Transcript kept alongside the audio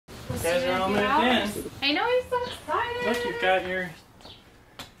You guys are all moved in. I know, I'm so excited. Look, you've got your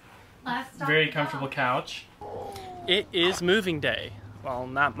very comfortable couch. It is moving day. Well,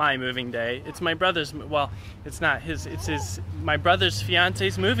 not my moving day. It's my brother's, well, it's not his, it's my brother's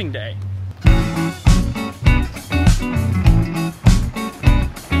fiance's moving day.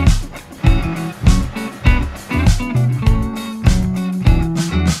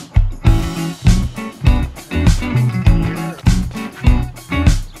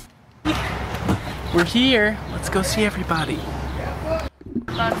 We're here. Let's go see everybody.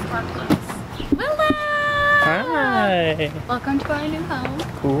 Willa! Hi. Welcome to our new home.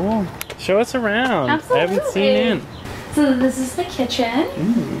 Cool. Show us around. Absolutely. I haven't seen in. So this is the kitchen.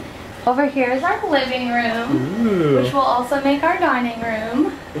 Ooh. Over here is our living room, Ooh. which will also make our dining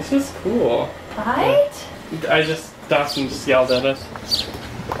room. This is cool. Right? Dawson just yelled at us.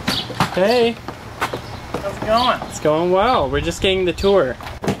 Hey. How's it going? It's going well. We're just getting the tour.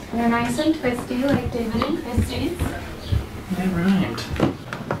 They're nice and twisty like David and Christie's. That rhymed.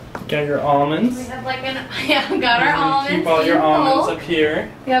 Got your almonds. We have like an, yeah, we got our almonds. Keep all your almonds up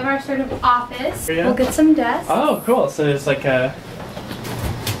here. We have our sort of office. Yeah. We'll get some desks. Oh, cool. So there's like a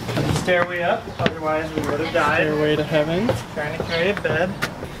stairway up. Otherwise, we would have died. Stairway to heaven. Trying to carry a bed.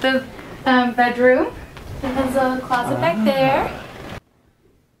 The bedroom. It has a closet back there.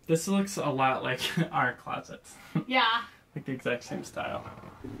 This looks a lot like our closets. Yeah. Like the exact same style.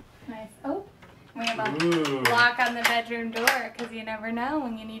 Nice. Oh, we have a Ooh. lock on the bedroom door because you never know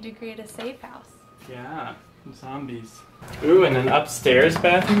when you need to create a safe house. Yeah, zombies. Ooh, and an upstairs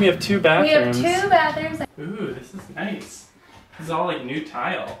bathroom. We have two bathrooms. We have two bathrooms. Ooh, this is nice. This is all like new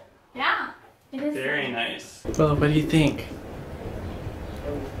tile. Yeah, it is. Very nice. Well, what do you think?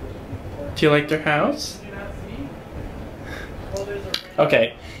 Do you like their house?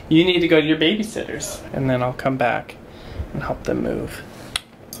 Okay, you need to go to your babysitters, and then I'll come back and help them move.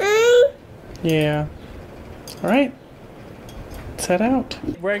 Yeah. All right. Let's head out.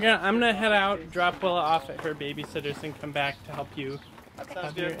 I'm gonna head out, drop Willa off at her babysitters, and come back to help you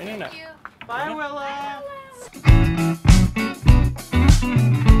have your internet. Thank you. Bye, Willa.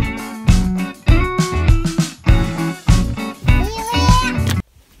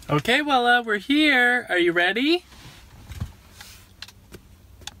 Okay, Willa, we're here. Are you ready?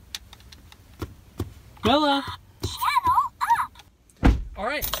 Willa.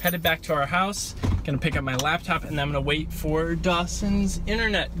 Alright, headed back to our house. Gonna pick up my laptop and then I'm gonna wait for Dawson's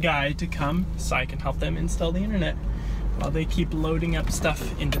internet guy to come so I can help them install the internet while they keep loading up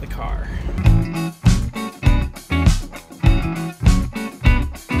stuff into the car.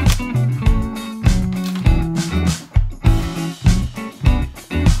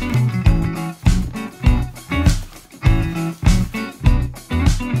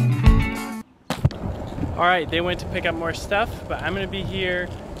 Alright, they went to pick up more stuff, but I'm going to be here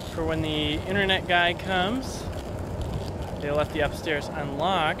for when the internet guy comes. They left the upstairs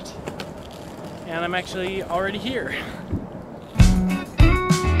unlocked, and I'm actually already here.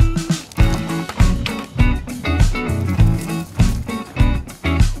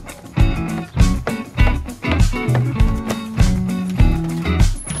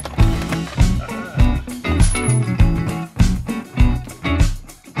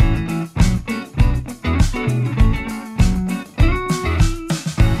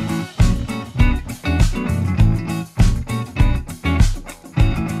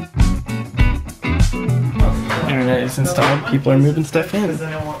 Internet is installed, people are moving stuff in.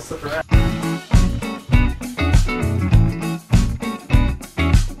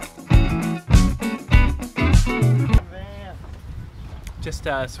 Just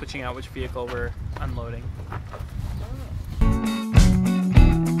switching out which vehicle we're unloading. You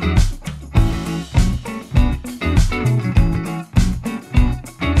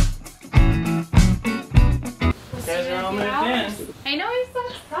guys are all moved in. I know, I'm so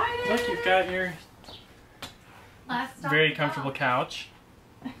excited. Look, you've got your very comfortable couch.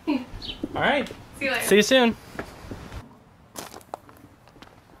 Alright. See you later. See you soon.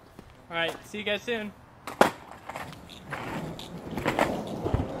 Alright, see you guys soon.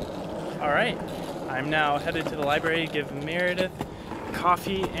 Alright, I'm now headed to the library to give Meredith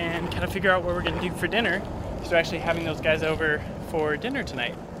coffee and kind of figure out what we're going to do for dinner. Because we're actually having those guys over for dinner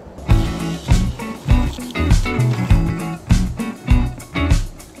tonight.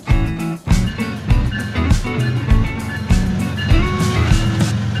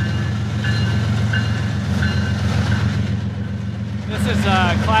 This is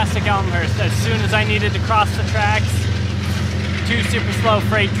classic Elmhurst. As soon as I needed to cross the tracks, two super slow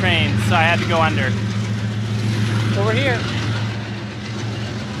freight trains, so I had to go under. So we're here.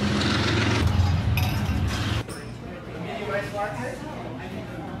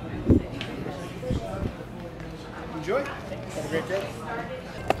 Enjoy. Have a great day.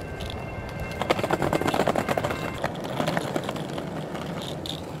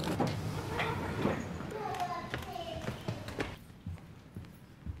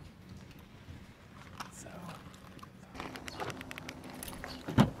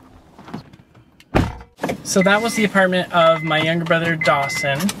 So that was the apartment of my younger brother,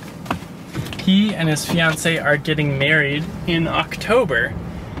 Dawson. He and his fiance are getting married in October.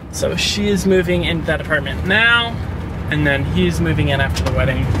 So she is moving into that apartment now, and then he's moving in after the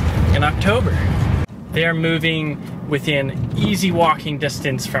wedding in October. They are moving within easy walking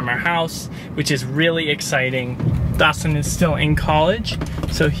distance from our house, which is really exciting. Dawson is still in college,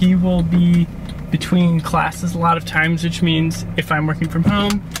 so he will be between classes a lot of times, which means if I'm working from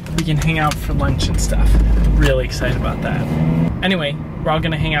home, we can hang out for lunch and stuff. Really excited about that. Anyway, we're all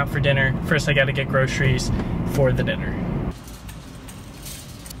gonna hang out for dinner. First, I gotta get groceries for the dinner.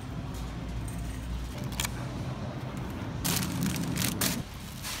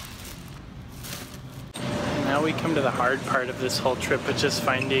 Now we come to the hard part of this whole trip, which is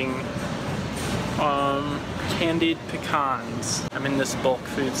finding candied pecans. I'm in this bulk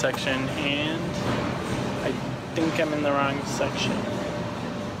food section and I think I'm in the wrong section.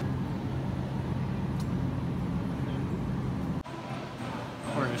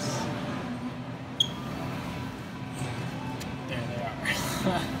 Of course. There they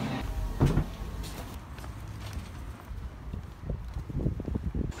are.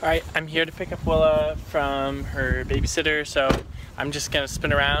 Alright, I'm here to pick up Willa from her babysitter, so I'm just gonna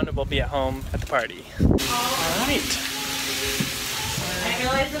spin around and we'll be at home at the party. Alright. I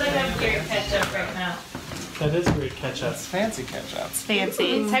realize that I have weird ketchup right now. That is weird ketchup. That's fancy ketchup. It's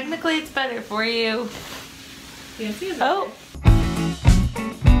fancy. Technically, it's better for you. Fancy is Oh, okay.